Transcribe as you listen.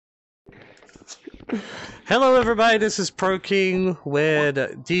Hello everybody, this is Pro King with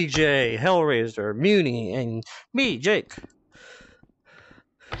DJ, Hellraiser, Muni, and me, Jake.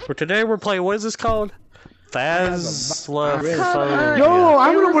 For today we're playing, what is this called? Thalassophobia. Yo,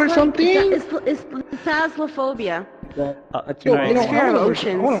 I'm gonna wear something! It's Thalassophobia. Yo, Fear of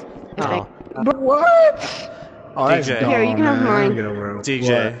oceans. But what? Oh, DJ. Here, you can have mine.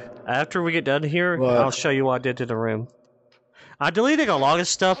 DJ, after we get done here, I'll show you what I did to the room. I deleted a lot of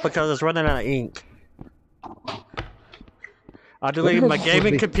stuff because it's running out of ink. I deleted my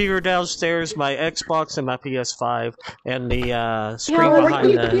gaming computer downstairs, my Xbox and my PS5, and the screen behind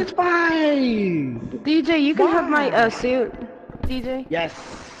the PS5! DJ, you can have my suit. DJ? Yes.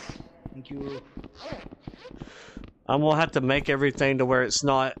 Thank you. I'm gonna have to make everything to where it's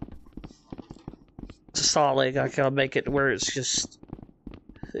not solid. I gotta make it to where it's just...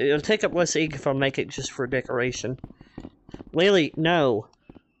 It'll take up less ink if I make it just for decoration. Lily, no.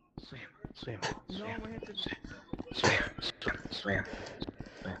 Swim.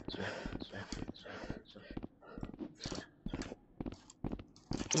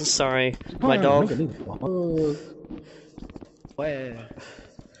 Sorry, my dog.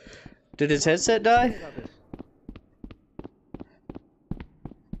 Did his headset die?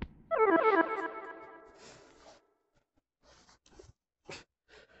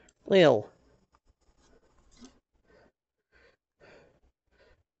 Lil.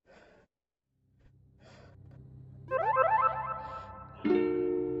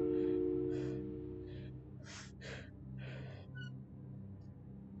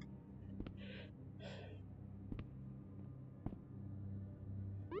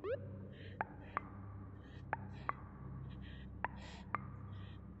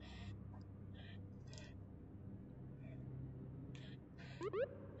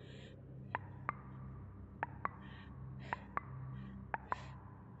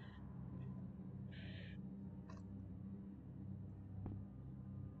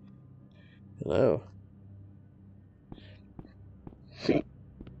 Hello.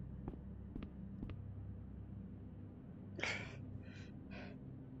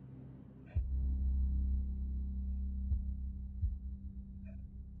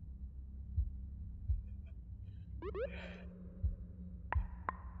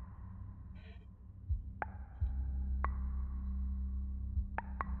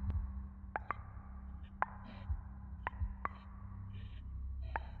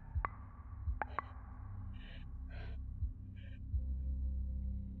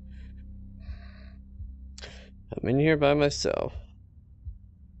 I'm in here by myself.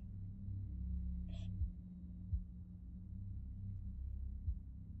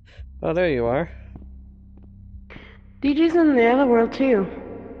 Oh, there you are. DJ's in the other world too.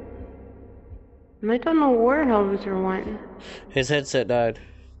 And I don't know where Hellraiser went. His headset died.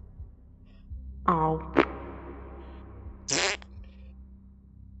 Oh.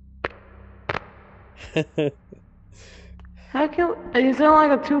 How can... Is there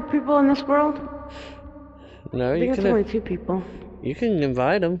like two people in this world? No, I think you it's can. only two people. You can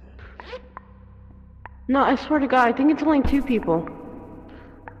invite him. No, I swear to God, I think it's only two people.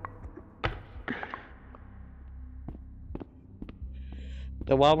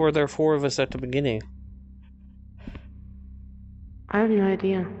 Then why were there 4 of us at the beginning? I have no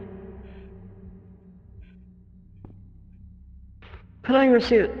idea. Put on your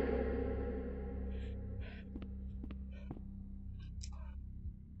suit.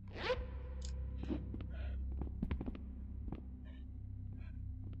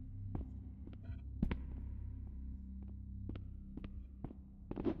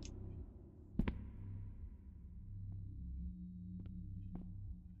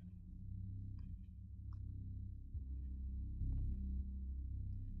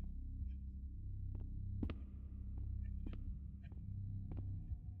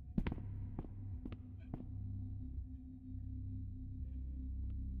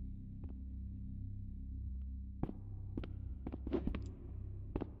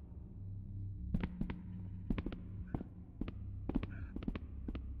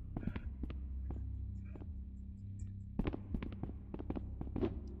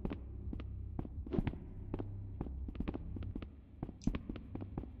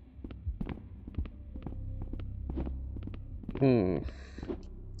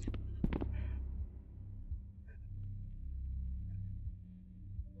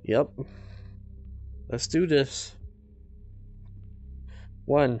 Yep. Let's do this.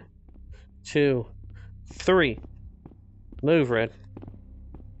 1, 2, 3. Move, Red.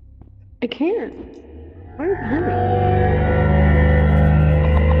 I can't. Why are you behind me?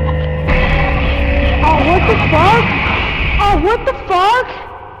 Oh, what the fuck? Oh, what the fuck?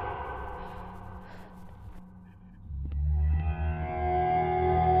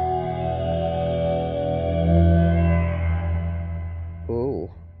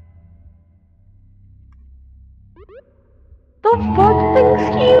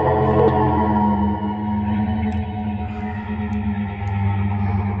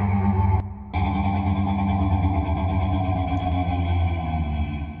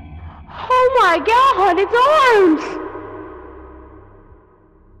 god, it's arms!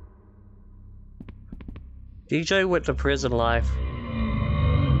 DJ went to prison life.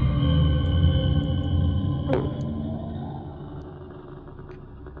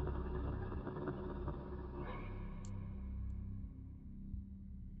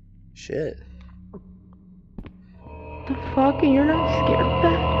 Shit. The fuck? And you're not scared of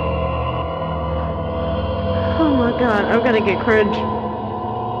that? Oh my god, I'm gonna get cringe.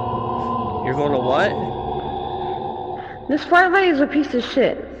 You're going to what? This flashlight is a piece of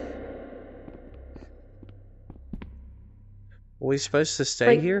shit. Are we supposed to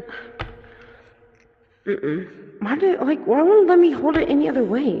stay here? Why won't it let me hold it any other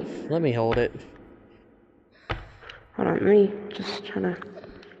way? Let me hold it. Hold on, let me just try to...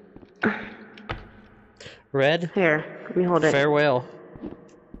 Red? Here, let me hold it. Farewell.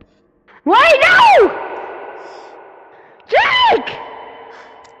 Wait, no! Jake!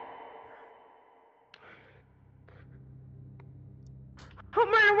 Oh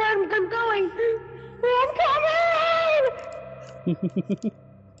my god, I'm going! I'm coming!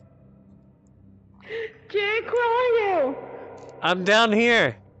 Jake, where are you? I'm down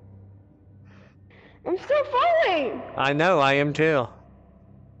here. I'm still falling! I know, I am too.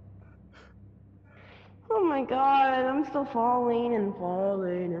 Oh my god, I'm still falling and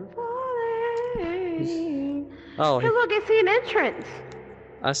falling and falling. Oh, Hey look, I see an entrance.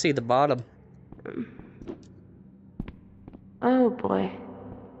 I see the bottom. Oh boy.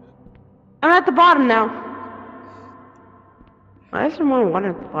 I'm at the bottom now. Why is there more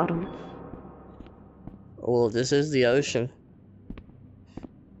water at the bottom? Well, this is the ocean.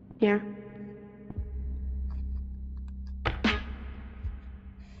 Yeah.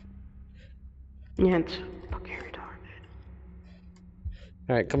 Yeah, it's fucking retarded.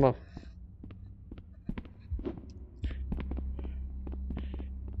 Alright, come on.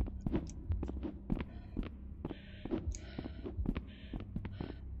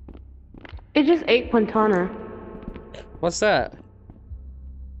 It just ate Quintana. What's that?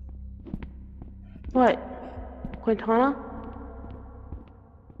 What? Quintana?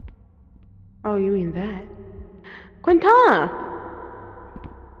 Oh, you mean that? Quintana!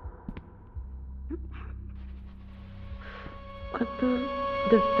 What the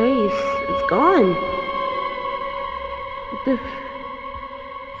face is gone. The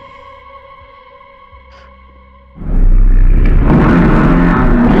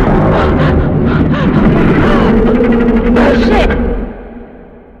oh shit!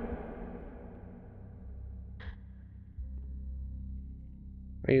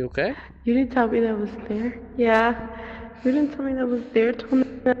 Are you okay? You didn't tell me that was there. Yeah. You didn't tell me that was there. Told me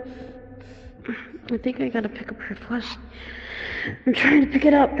that. I think I gotta pick up her flesh. I'm trying to pick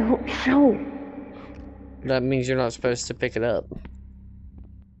it up. It won't show. That means you're not supposed to pick it up.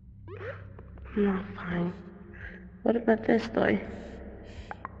 No, fine. What about this though?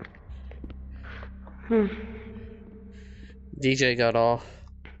 DJ got off.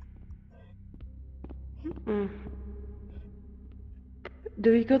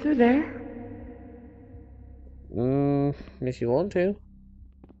 Do we go through there? If you want to.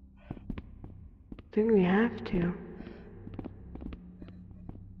 I think we have to.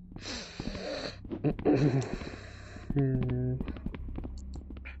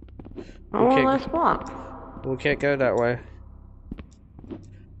 One last block. We can't go that way.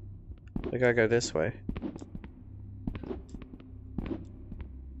 We gotta go this way.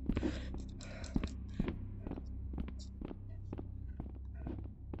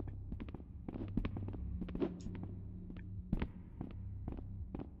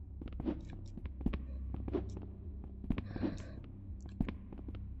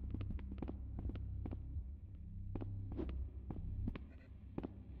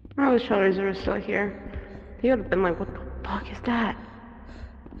 I wish Hellraiser was still here. He would have been like, what the fuck is that?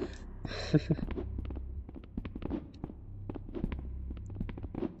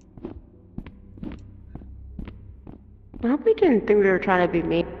 I hope he didn't think we were trying to be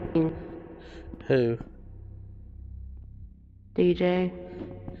mean. Who? DJ.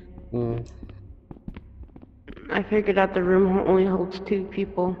 Mm. I figured out the room only holds 2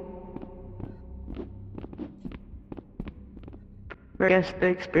 people. I guess the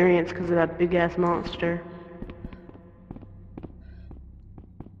experience because of that big ass monster.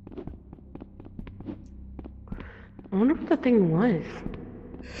 I wonder what the thing was.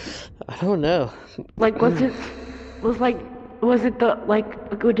 I don't know. Like, was it like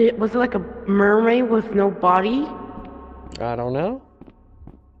a mermaid with no body? I don't know.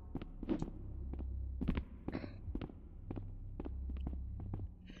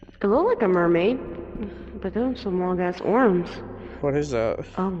 It looked like a mermaid, but there was some long ass arms. What is that?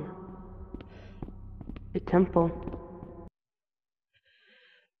 The temple.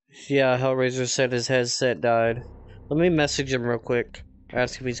 Yeah, Hellraiser said his headset died. Let me message him real quick.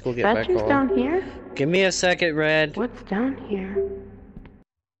 Ask if he's gonna get back Statues on. down here? Give me a second, Red. What's down here?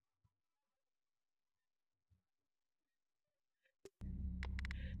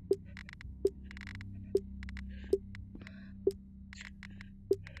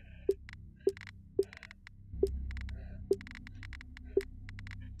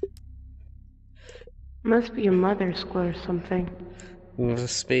 Must be a mother squid or something.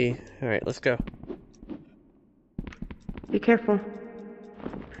 Must be. Alright, let's go. Be careful.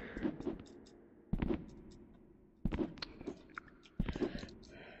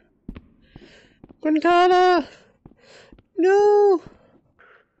 Quintana! No!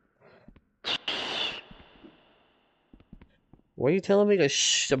 What are you telling me to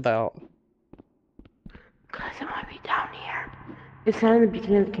shh about? Cause it might be down here. It said in the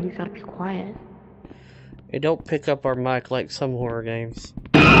beginning of the game you gotta be quiet. It don't pick up our mic like some horror games.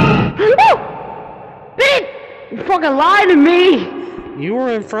 Bitch! You fucking lied to me! You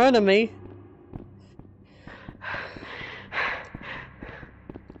were in front of me.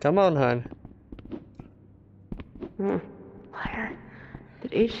 Come on, hon. Liar.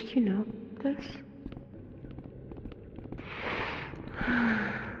 Did HQ know this?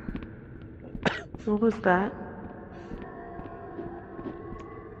 What was that?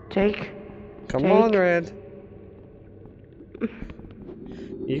 Jake? Come Jake? on, Red.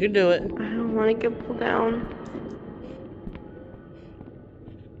 You can do it. I don't want to get pulled down.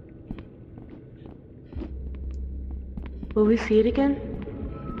 Will we see it again?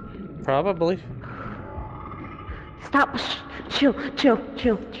 Probably. Stop! Shh. Chill, chill,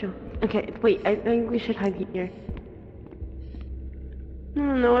 chill, chill. Okay, wait, I think we should hide here. I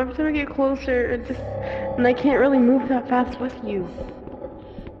don't know, every time I get closer, it just... And I can't really move that fast with you.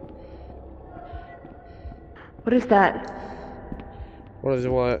 What is that? What is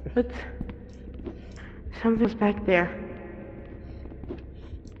what? What's... Something's back there.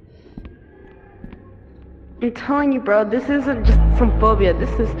 I'm telling you, bro, this isn't just some phobia. This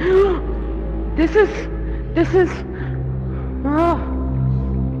is... This is... Oh.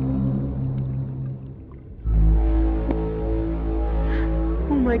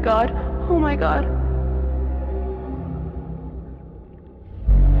 Oh my god. Oh my god.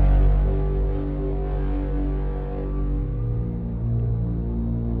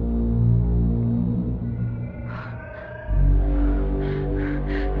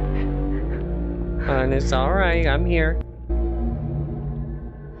 And it's alright, I'm here.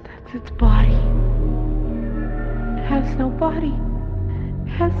 That's its body. It has no body. It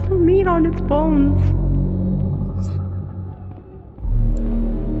has no meat on its bones.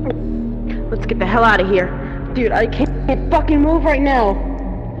 Let's get the hell out of here. Dude, I can't fucking move right now.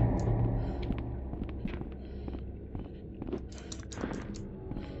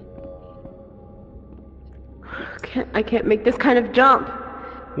 I can't make this kind of jump.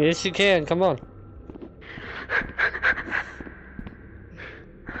 Yes, you can. Come on.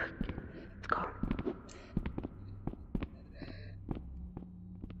 Let's go.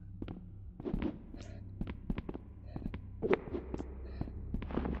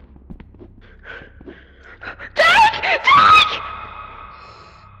 Jake!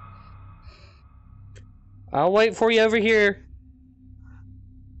 I'll wait for you over here.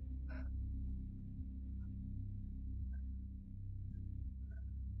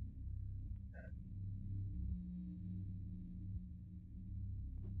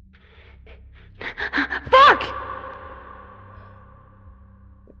 Fuck!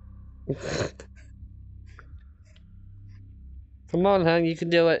 Come on, hon, you can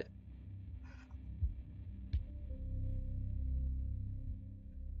do it.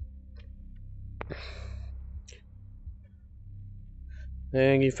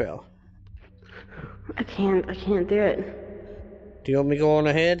 And you fell. I can't do it. Do you want me to go on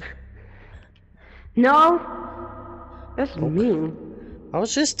ahead? No! That's mean. I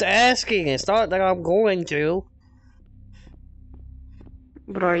was just asking. It's not that I'm going to.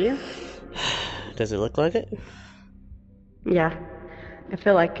 But are you? Does it look like it? Yeah. I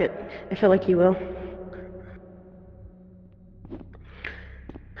feel like it. I feel like you will.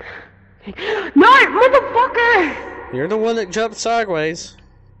 Okay. No, motherfucker! You're the one that jumped sideways.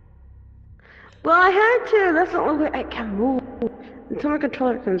 Well, I had to. That's the only way I can move. Until my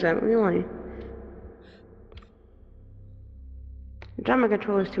controller comes in, really. I dropped my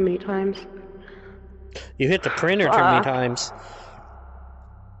controllers too many times. You hit the printer too many times.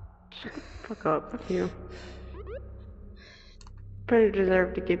 Shut the fuck up. Fuck you. Printer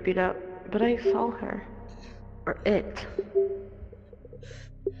deserved to get beat up, but I saw her. Or it.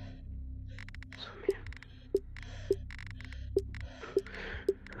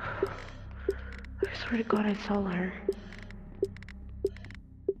 swear to God I saw her.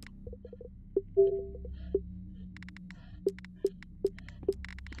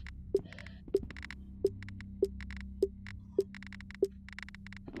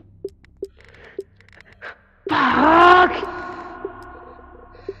 Fuck!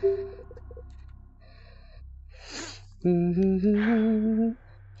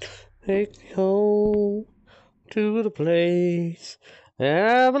 Take me home to the place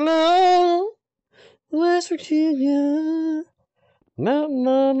I belong, West Virginia, Mountain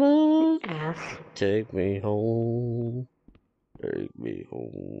Mama. Ass. Take me home. Take me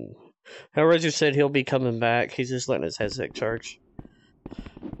home. Hellraiser said he'll be coming back. He's just letting his headset charge.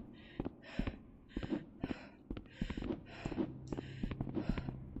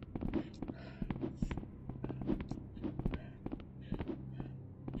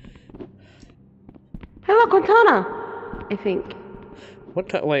 Hello, Quintana! I think. What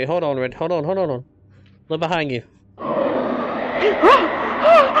time? Wait, hold on, Red. Hold on. Look behind you.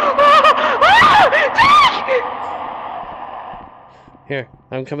 Here,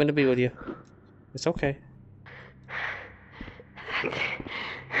 I'm coming to be with you. It's okay.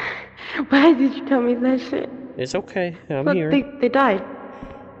 Why did you tell me that shit? It's okay. I'm Look, here. they died.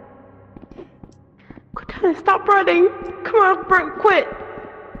 Quintana, stop running! Come on, Brent, quit!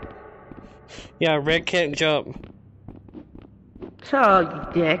 Yeah, Red can't jump. So,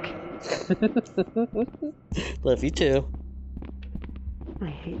 you dick. Love you too. I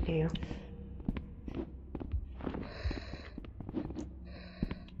hate you.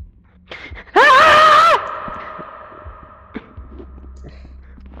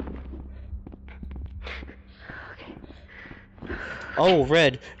 Oh,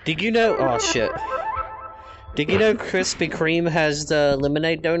 Red, did you know? Oh, shit. Did you know Krispy Kreme has the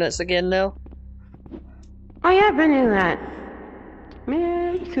lemonade donuts again now? Oh yeah, I've been in that.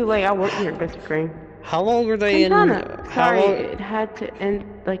 Man, it's too late. I work here at Krispy Kreme. How long are they in? Quintana, How sorry, long? it had to end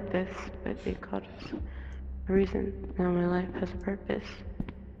like this, but they called us a reason. Now my life has a purpose.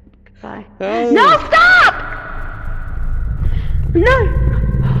 Goodbye. Oh. No, stop!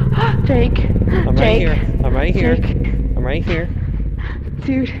 No! Jake. I'm right Jake. here. I'm right here. Jake. I'm right here.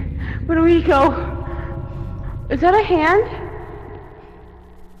 Dude, where do we go? Is that a hand?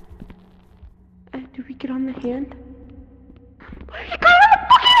 Do we get on the hand? What are you got on the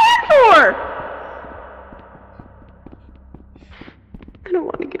fucking hand for? I don't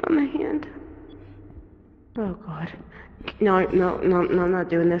want to get on the hand. Oh god. No, I'm not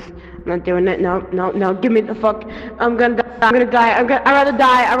doing this. I'm not doing it. No, give me the fuck. I'm gonna die. I'd rather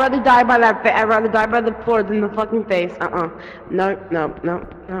die by that I'd rather die by the floor than the fucking face. No.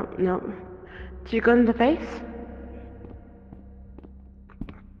 Did you go in the face?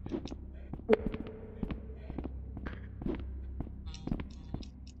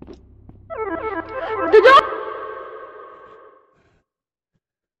 The dog!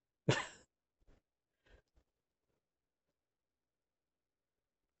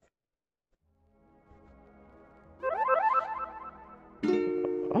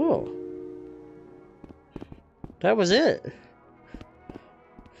 Oh. That was it.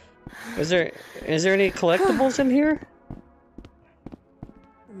 Is there any collectibles in here?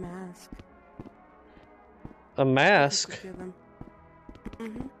 A mask. A mask?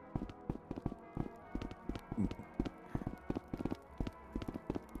 Mm-hmm.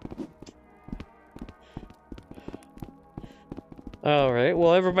 Alright,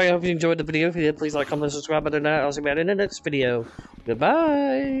 well everybody, I hope you enjoyed the video. If you did, please like, comment, subscribe, and I'll see you in the next video.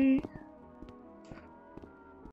 Goodbye!